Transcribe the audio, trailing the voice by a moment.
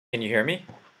Can you hear me?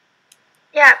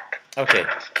 Yep. Okay.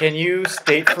 Can you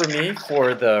state for me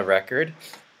for the record?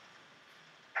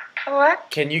 What?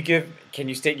 Can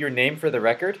you state your name for the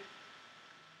record?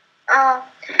 Uh,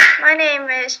 my name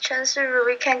is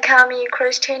Siru. You can call me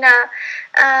Christina.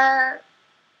 Uh,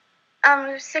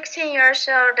 I'm 16 years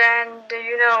old and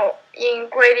in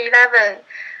grade 11.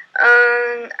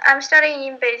 I'm studying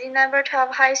in Beijing number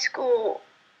 12 high school.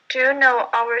 Do you know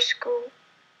our school?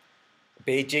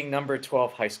 Beijing number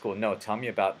 12 high school. No, tell me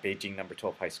about Beijing number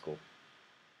 12 high school.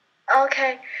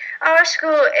 Okay, our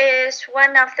school is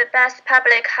one of the best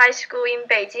public high school in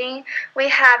Beijing. We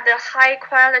have the high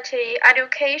quality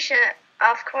education.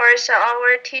 Of course,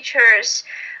 our teachers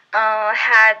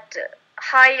had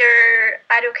higher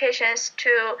educations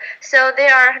too, so they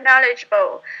are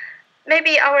knowledgeable.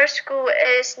 Maybe our school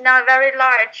is not very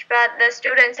large, but the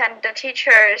students and the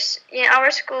teachers in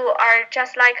our school are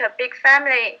just like a big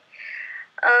family.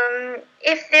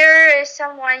 If there is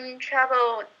someone in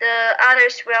trouble, the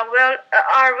others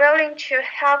are willing to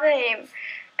help him.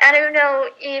 And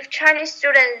if Chinese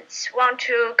students want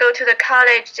to go to the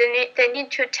college, they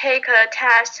need to take a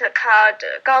test called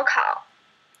高考.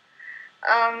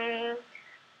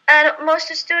 And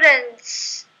most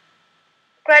students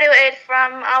graduate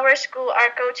from our school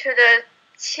or go to the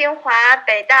清华,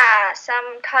 北大,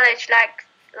 some college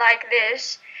like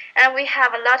this. And we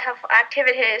have a lot of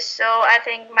activities, so I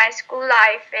think my school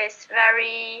life is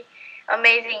very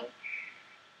amazing.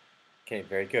 Okay,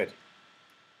 very good.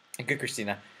 Good,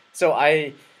 Christina. So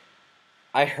I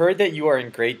heard that you are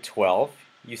in grade 12.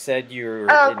 You said you're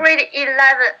in Grade 11.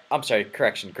 I'm sorry,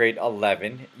 correction, grade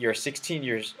 11. You're 16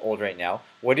 years old right now.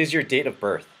 What is your date of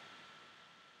birth?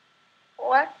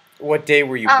 What? What day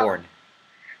were you born?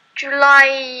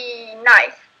 July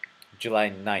 9th. July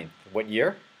 9th. What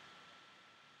year?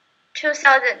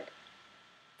 2000.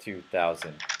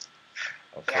 2000.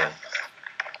 Okay. Yeah.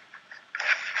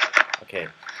 Okay.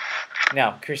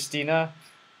 Now, Christina,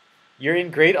 you're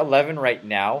in grade 11 right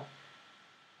now.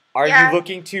 Are Yeah. you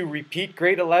looking to repeat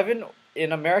grade 11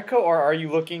 in America, or are you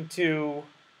looking to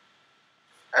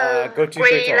go to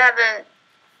grade 12? 11.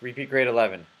 Repeat grade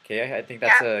 11. Okay, I think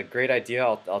that's a great idea.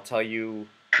 I'll tell you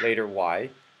later why.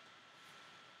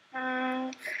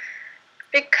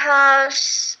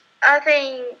 Because I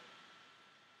think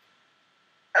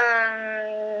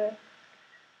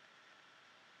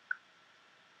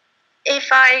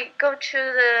if I go to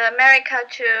the America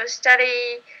to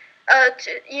study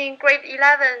in grade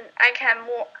 11, I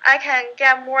can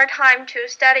get more time to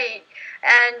study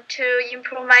and to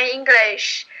improve my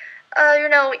English.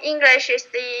 English is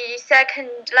the second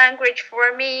language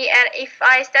for me, and if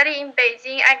I study in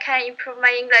Beijing, I can improve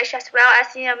my English as well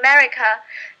as in America.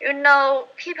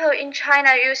 People in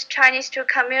China use Chinese to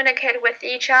communicate with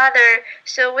each other,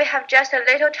 so we have just a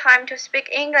little time to speak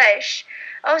English.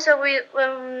 Also,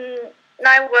 when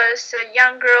I was a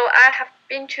young girl, I have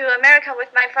been to America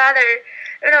with my father,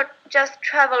 just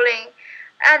traveling.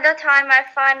 At that time, I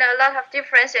find a lot of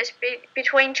differences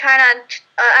between China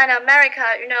and America,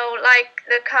 like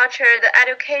the culture, the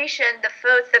education, the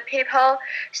food, the people.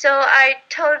 So I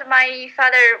told my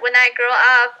father when I grow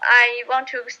up, I want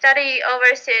to study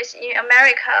overseas in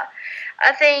America.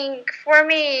 I think for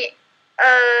me,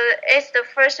 it's the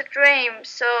first dream.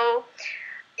 So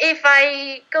if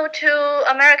I go to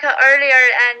America earlier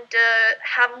and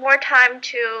have more time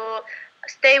to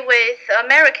stay with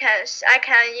Americans, I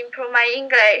can improve my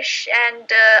English,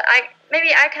 and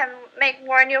maybe I can make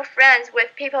more new friends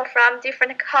with people from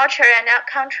different culture and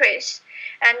countries,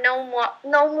 and know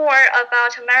more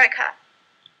about America.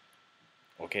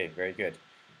 Okay, very good.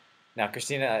 Now,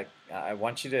 Christina, I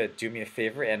want you to do me a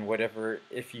favor and whatever,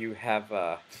 if you have,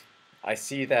 I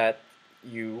see that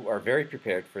you are very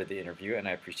prepared for the interview, and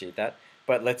I appreciate that.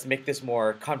 But let's make this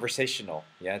more conversational.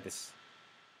 Yeah, this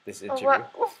interview.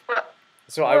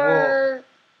 So I will,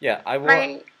 yeah, I will.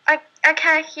 I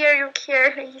can't hear you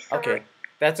clearly. Sorry. Okay,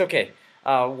 that's okay.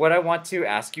 What I want to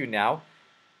ask you now,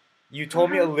 you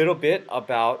told me a little bit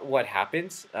about what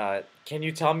happens. Can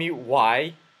you tell me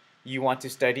why you want to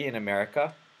study in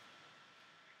America?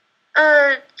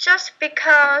 Just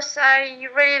because I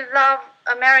really love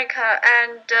America,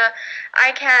 and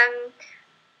I can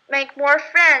make more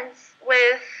friends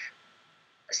with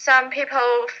some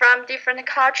people from different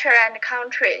culture and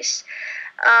countries,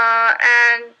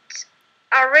 and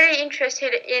are really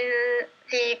interested in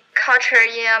the culture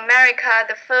in America,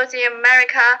 the foods in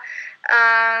America.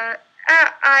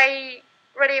 I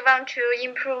really want to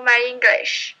improve my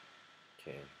English.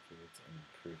 Okay, foods and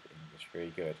improve English.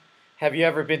 Very good. Have you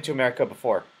ever been to America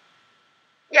before?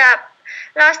 Yeah,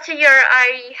 Last year,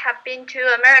 I have been to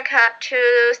America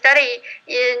to study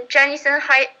in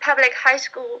Public High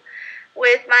School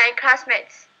with my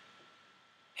classmates.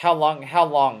 How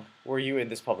long were you in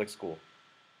this public school?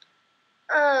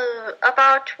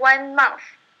 About 1 month.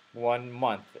 1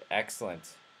 month.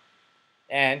 Excellent.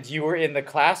 And you were in the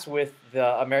class with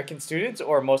the American students,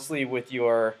 or mostly with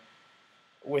your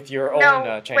own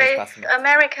No, Chinese with classmates?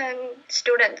 American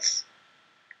students.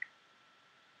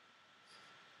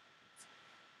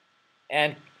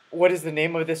 And what is the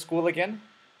name of this school again?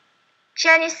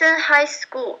 Jenison High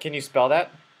School. Can you spell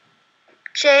that?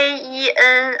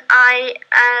 JENIN.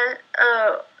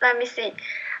 Let me see.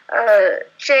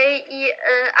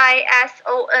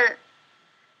 JENISON.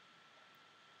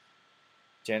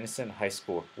 Jenison High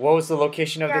School. What was the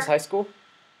location of this high school?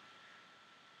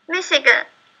 Michigan.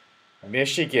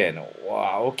 Michigan.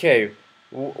 Wow. Okay.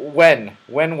 When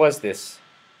was this?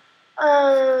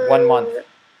 1 month.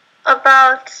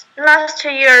 About last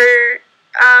year,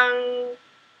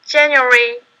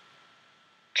 January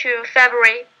to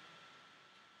February.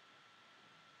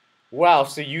 Wow.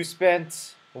 So you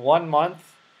spent 1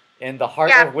 month in the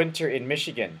heart of winter in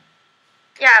Michigan.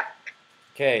 Yeah.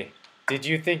 Okay. Did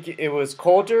you think it was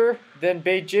colder than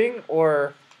Beijing,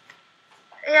 or?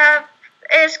 Yeah,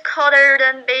 it's colder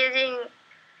than Beijing.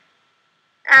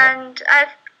 And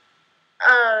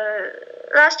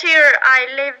last year I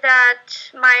lived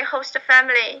at my host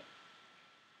family.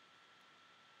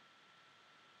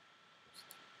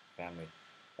 Family.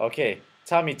 Okay.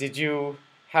 Tell me,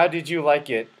 how did you like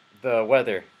it, the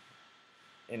weather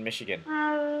in Michigan?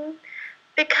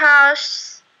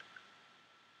 Because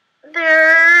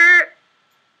they're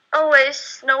always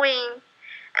snowing,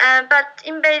 but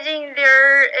in Beijing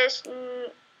there is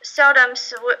seldom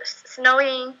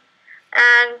snowing,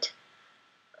 and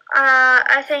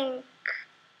I think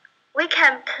we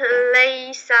can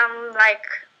play some like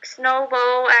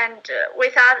snowball and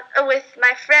with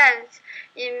my friends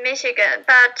in Michigan.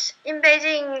 But in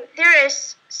Beijing there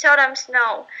is seldom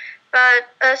snow, but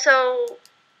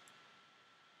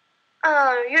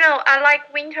I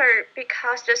like winter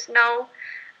because the snow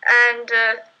and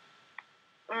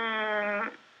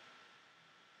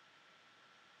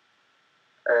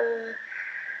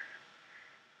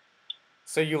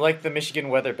So you like the Michigan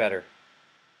weather better?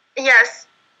 yes.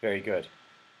 Very good.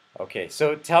 Okay,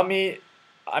 so tell me,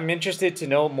 I'm interested to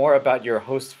know more about your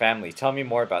host family. Tell me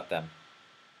more about them.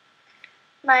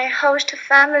 My host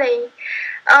family,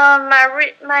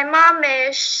 my mom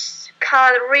is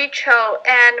called Rachel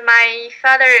and my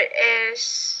father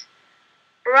is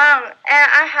Brown,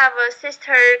 and I have a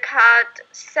sister called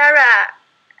Sarah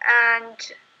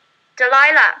and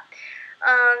Delilah.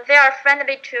 They are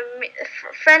friendly to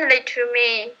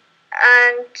me,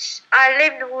 and I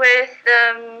lived with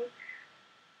them.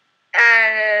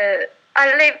 I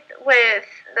lived with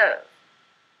the.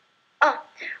 Oh,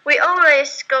 we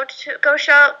always went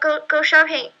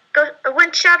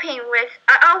shopping with.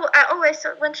 I always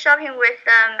went shopping with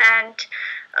them, and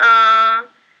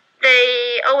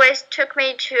they always took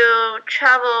me to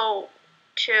travel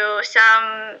to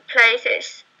some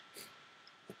places.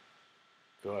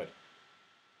 Good.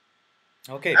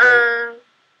 Okay.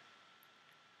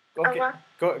 What?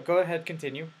 Go ahead.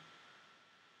 Continue.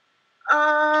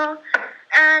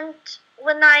 And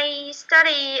when I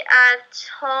study at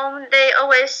home, they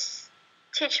always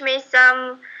teach me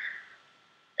some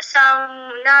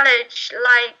knowledge.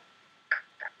 Like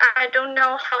I don't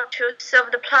know how to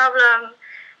solve the problem.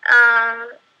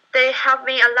 They help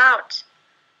me a lot.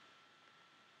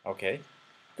 Okay.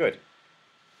 Good.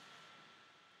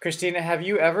 Christina, have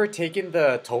you ever taken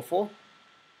the TOEFL?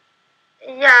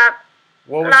 Yeah.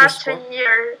 What was last your score?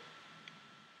 year.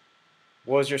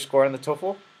 What was your score on the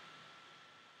TOEFL?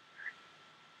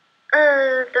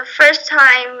 The first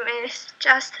time is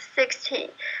just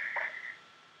 60.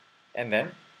 And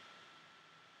then?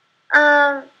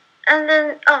 And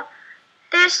then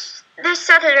this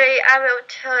Saturday I will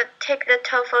take the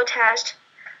TOEFL test.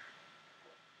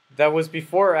 That was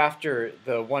before or after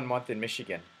the 1 month in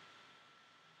Michigan?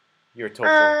 Your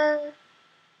TOEFL?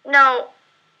 No.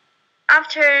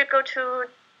 After go to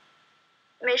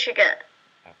Michigan.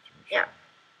 After Michigan. Yeah.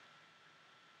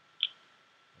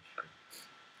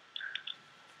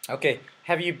 Okay.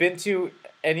 Have you been to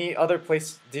any other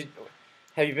place?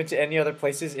 Have you been to any other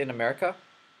places in America?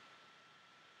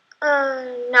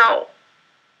 No.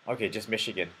 Okay, just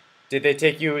Michigan. Did they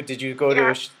take you? Did you go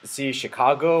to see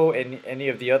Chicago and any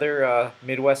of the other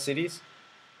Midwest cities?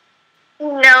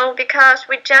 No, because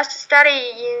we just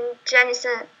study in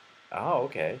Jenison. Oh,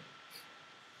 okay.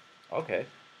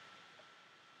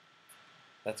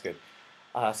 That's good.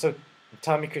 So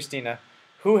tell me, Christina,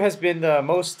 Who has been the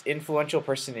most influential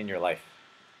person in your life?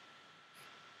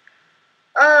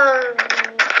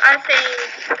 I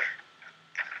think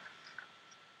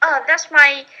that's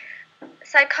my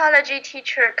psychology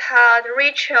teacher called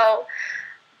Rachel.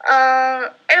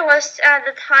 It was at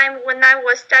the time when I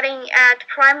was studying at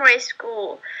primary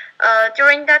school.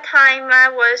 During that time, I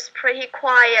was pretty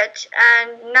quiet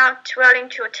and not willing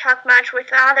to talk much with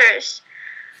others.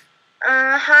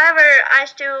 However, I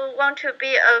still want to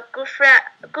be a good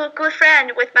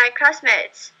friend with my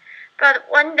classmates. But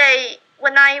one day,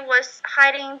 when I was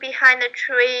hiding behind a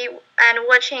tree and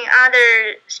watching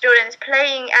other students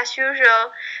playing as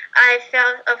usual, I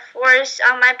felt a force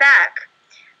on my back,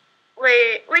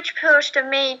 which pushed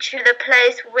me to the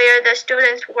place where the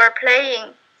students were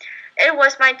playing. It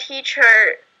was my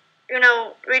teacher,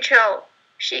 Rachel.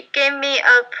 She gave me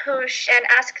a push and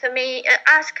asked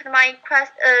my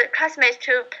classmates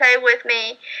to play with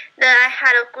me. Then I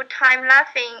had a good time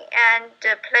laughing and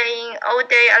playing all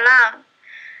day long.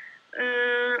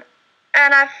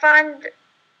 And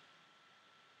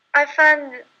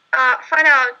find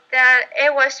out that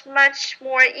it was much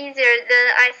more easier than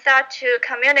I thought to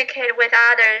communicate with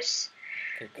others.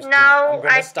 Okay, Christina, I'm Now going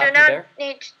to I do stop you not there.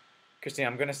 need. Christina,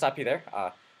 I'm going to stop you there.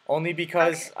 Only Okay.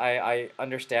 because I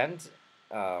understand.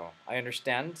 I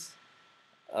understand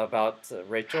about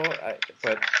Rachel,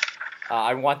 but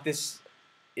I want this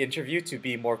interview to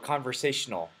be more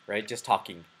conversational, right? Just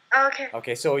talking. Okay.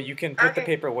 Okay, so you can put the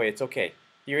Okay. paper away. It's okay.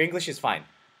 Your English is fine.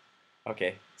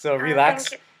 Okay, so Thank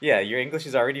relax. you. Yeah, your English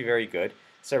is already very good.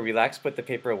 So relax, put the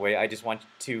paper away. I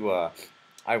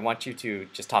want you to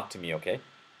just talk to me, okay?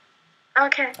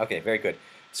 Okay. Okay, very good.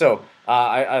 So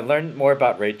I learned more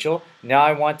about Rachel. Now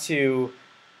I want to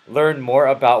learn more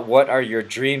about what are your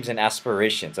dreams and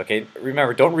aspirations. Okay,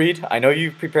 remember, don't read. I know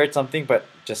you prepared something, but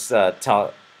share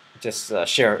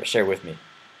with me.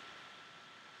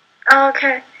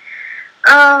 Okay.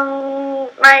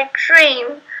 My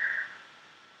dream.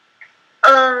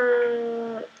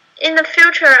 Um, in the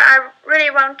future, I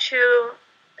really want to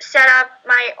set up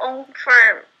my own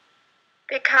firm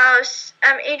because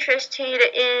I'm interested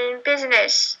in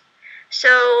business. So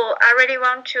I really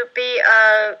want to be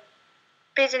a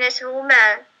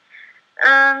businesswoman.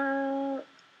 Um,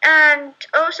 and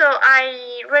also,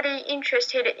 I really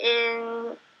interested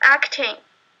in acting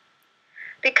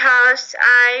because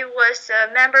I was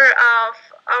a member of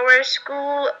our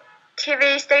school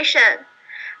TV station.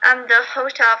 I'm the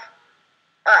host of.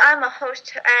 I'm a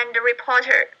host and a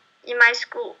reporter in my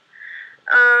school.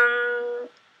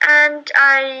 And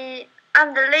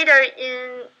I'm the leader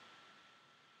in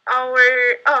our.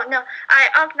 Oh no, I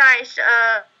organized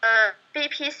a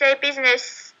BPC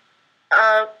business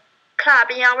uh, club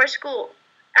in our school.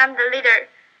 I'm the leader.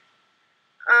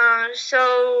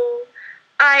 So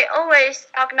I always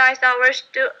organize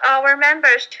our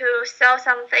members to sell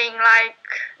something like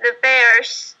the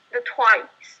bears, the toys.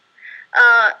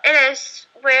 It is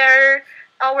wear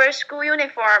our school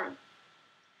uniform,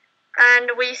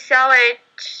 and we sell it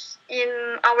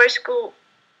in our school.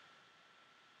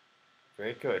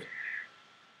 Very good.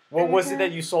 What was it that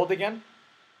Mm-hmm. you sold again?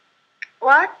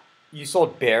 What? You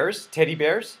sold bears, teddy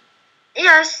bears?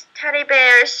 Yes, teddy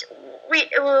bears.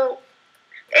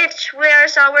 It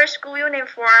wears our school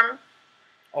uniform.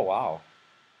 Oh wow.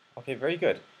 Okay, very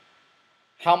good.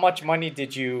 How much money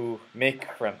did you make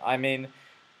from? I mean,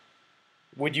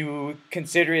 would you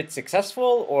consider it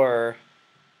successful or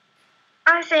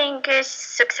I think it's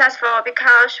successful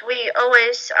because we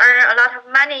always earn a lot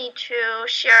of money to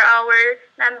share our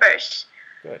members.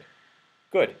 good?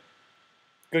 Good.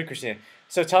 Good, Christina.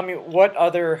 So tell me, what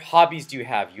other hobbies do you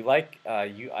have? You like I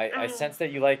Mm, sense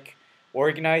that you like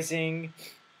organizing,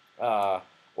 uh,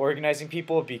 organizing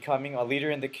people, becoming a leader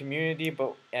in the community,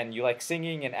 but and you like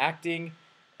singing and acting.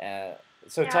 Uh,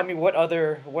 so tell yeah. me, what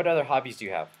other hobbies do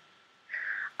you have?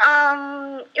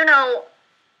 You know,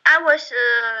 I was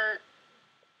a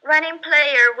running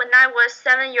player when I was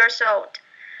 7 years old.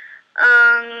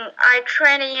 I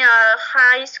trained in a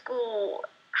high school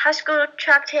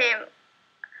track team.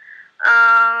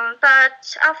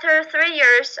 But after 3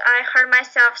 years, I hurt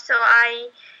myself, so I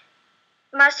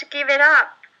must give it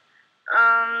up.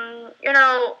 You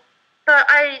know, but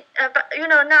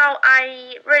now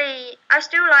I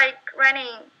still like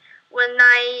running when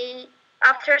I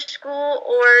after school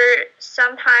or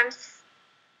sometimes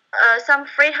some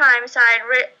free times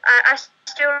I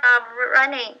still love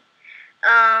running.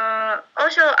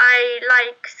 Also, I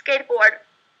like skateboard.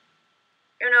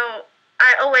 You know,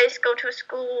 I always go to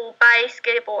school by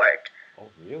skateboard. Oh,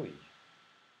 really?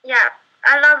 Yeah,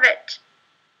 I love it.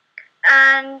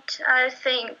 And I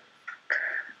think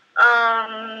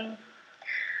um,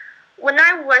 when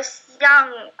I was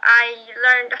young, I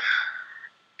learned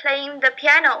playing the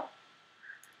piano.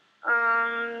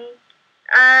 Um,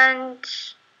 and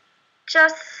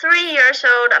just 3 years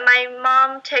old, my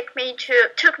mom took me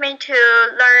to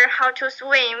learn how to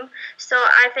swim. So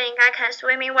I think I can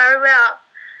swimming very well.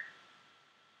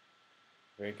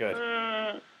 Very good.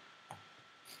 Mm,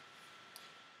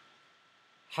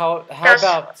 How that's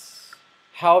about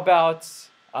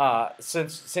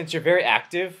since you're very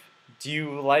active, do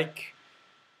you like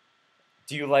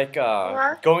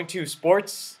what going to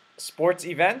sports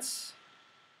events?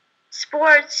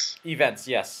 sports. Events,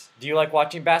 yes. Do you like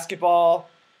watching basketball,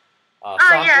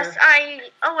 Yes, soccer? I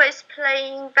always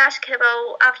playing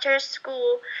basketball after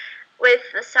school with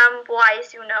some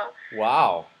boys.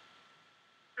 Wow.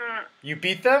 Mm, You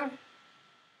beat them?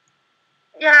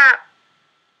 yeah.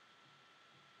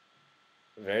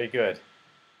 Very good.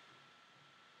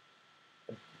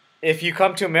 If you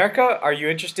come to America, are you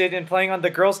interested in playing on the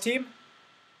girls' team?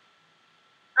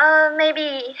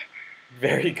 Maybe.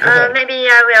 Very good. Maybe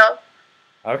I will.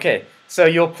 Okay, so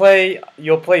you'll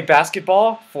play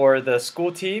basketball for the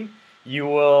school team. You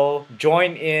will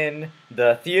join in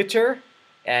the theater,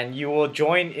 and you will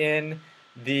join in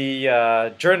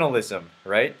the journalism,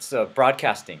 right? So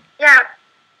broadcasting. Yeah.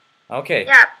 Okay,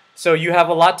 Yeah. so you have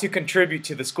a lot to contribute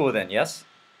to the school, then, yes?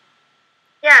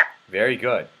 Yeah. Very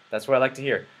good. That's what I like to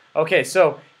hear. Okay,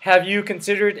 so have you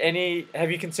considered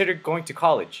going to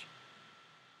college?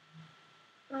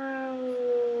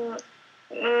 Mm,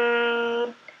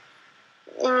 mm,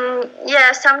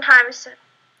 yeah. Sometimes.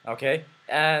 Okay,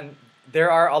 and there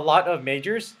are a lot of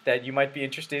majors that you might be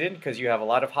interested in because you have a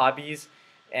lot of hobbies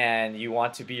and you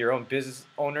want to be your own business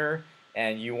owner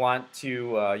and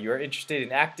you're interested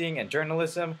in acting and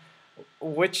journalism.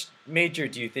 Which major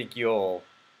do you think you'll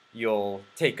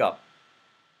take up?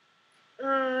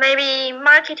 Maybe marketing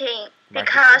Marketing.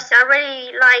 because I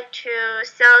really like to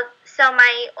sell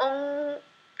my own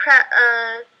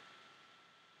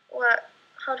what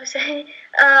how to say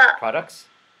Products?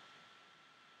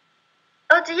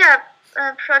 yeah,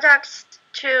 products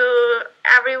to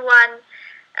everyone,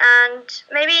 and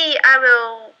maybe I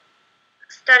will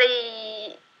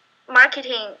study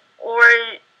marketing or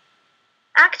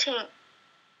acting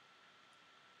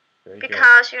Very good.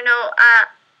 because I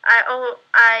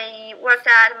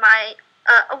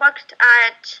worked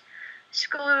at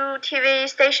school TV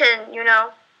station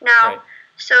now, Right.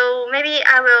 so maybe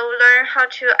I will learn how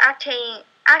to acting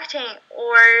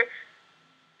or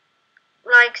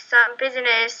like some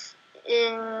business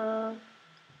in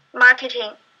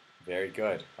marketing. Very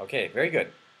good. Okay, very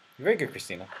good. Very good,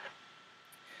 Christina.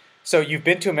 So you've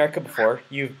been to America before.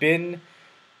 You've been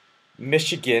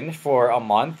Michigan for a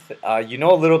month. You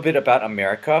know a little bit about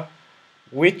America.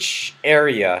 Which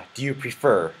area do you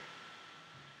prefer?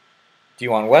 Do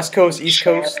you want West Coast, East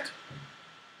Which Coast?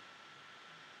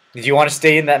 Do you want to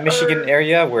stay in that Michigan uh,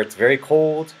 area where it's very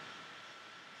cold?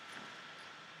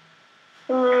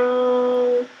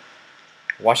 mm,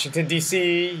 Washington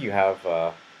D.C. You have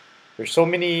there's so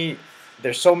many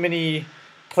there's so many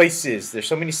places. There's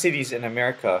so many cities in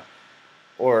America.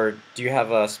 Or do you have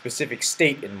a specific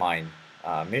state in mind?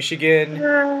 Michigan,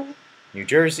 mm, New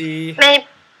Jersey, maybe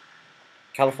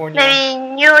California? maybe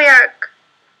New York.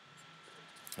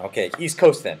 Okay, East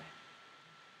Coast then.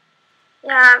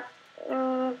 Yeah,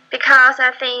 because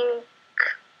I think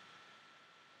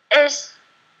it's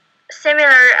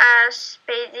similar as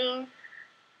Beijing.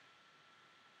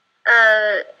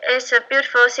 It's a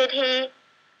beautiful city,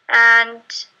 and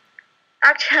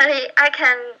actually, I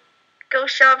can go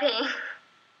shopping.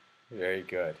 Very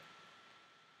good.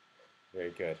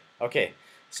 Very good. Okay,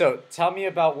 so tell me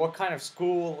about what kind of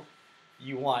school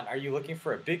you want. Are you looking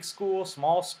for a big school,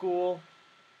 small school?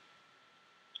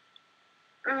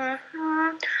 hmm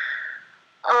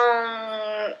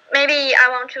Maybe I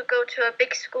want to go to a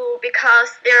big school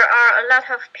because there are a lot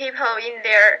of people in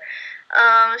there.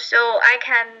 So I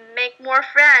can make more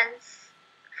friends.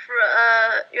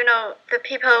 For the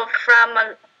people from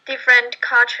a different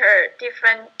culture,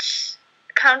 different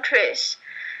countries,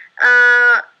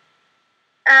 uh,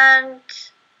 and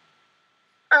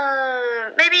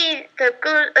maybe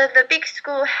the big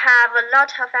school have a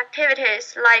lot of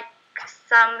activities like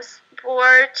some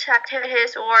sport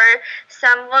activities or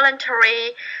some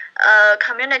voluntary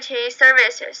community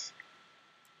services.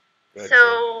 Good, good.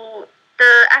 So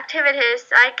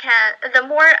the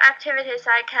more activities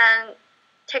I can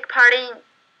take part in.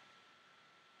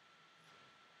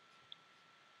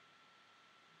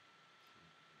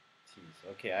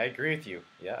 Jeez. Okay, I agree with you.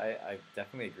 Yeah, I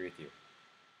definitely agree with you.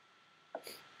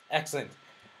 Excellent.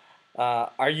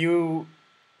 Are you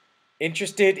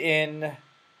interested in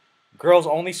Girls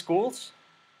only schools?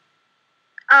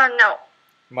 No.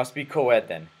 Must be co-ed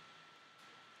then.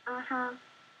 Mm-hmm.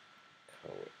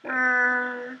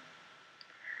 Co-ed.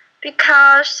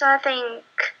 Because I think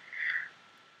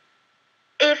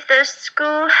if the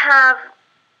school have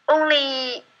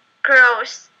only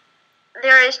girls,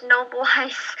 there is no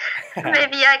boys.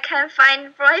 Maybe I can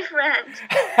find boyfriend.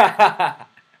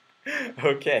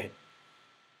 Okay.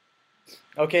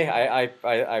 Okay,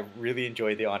 I really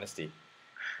enjoyed the honesty.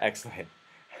 Excellent.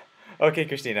 Okay,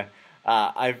 Christina.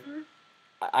 I've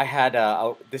I had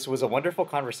this was a wonderful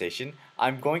conversation.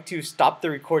 I'm going to stop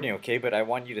the recording, okay? But I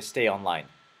want you to stay online.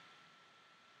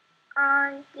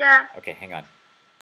 Yeah. Okay, hang on.